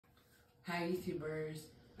Hi YouTubers.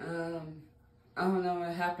 I don't know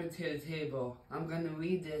what happened to the table. I'm gonna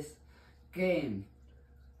read this game.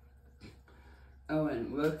 Oh,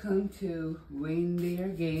 and welcome to Reindeer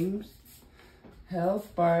Games.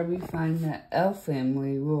 Help Barbie find the elf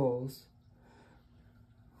family rules.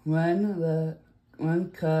 One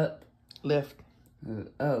cup. Lift.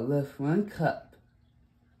 Lift 1 cup.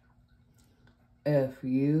 If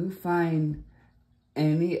you find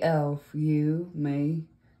any elf, you may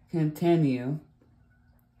continue.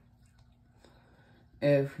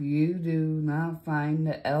 If you do not find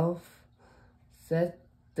the elf, set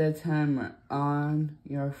the timer on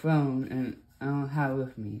your phone and I don't have it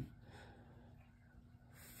with me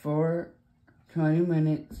for 20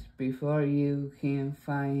 minutes before you can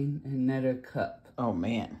find another cup. Oh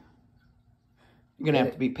man. You're gonna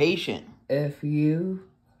have to be patient. If you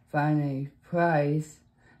find a prize,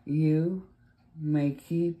 you may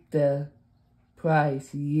keep the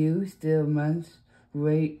prize. You still must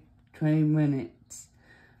wait 20 minutes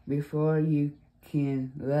before you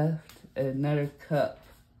can lift another cup.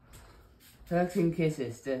 Hugs and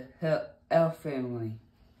kisses, the elf family.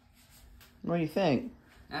 What do you think?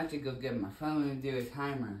 I have to go get my phone and do a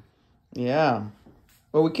timer. Yeah.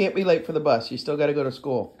 Well, we can't be late for the bus. You still got to go to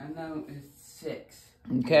school. I know it's 6.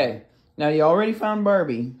 Okay. Now, you already found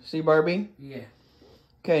Barbie. See Barbie? Yeah.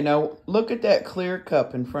 Okay, now look at that clear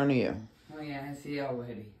cup in front of you. Oh, yeah, I see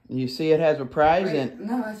already. You see it has a prize in.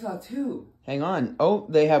 No, I saw 2. Hang on. Oh,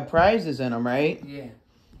 they have prizes in them, right? Yeah.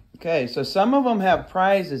 Okay, so some of them have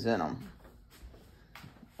prizes in them.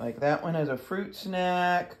 Like that one has a fruit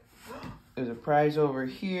snack. There's a prize over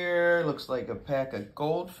here. Looks like a pack of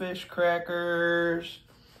goldfish crackers.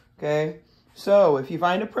 Okay. So if you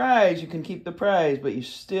find a prize, you can keep the prize, but you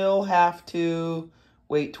still have to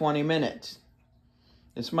wait 20 minutes.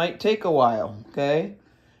 This might take a while, okay?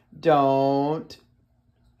 Don't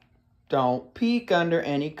peek under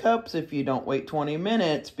any cups if you don't wait 20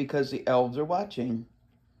 minutes because the elves are watching.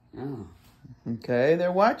 Oh. Okay,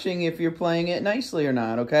 they're watching if you're playing it nicely or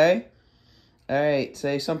not, okay? All right,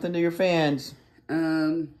 say something to your fans.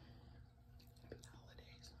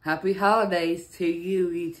 Happy holidays to you,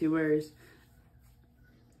 YouTubers.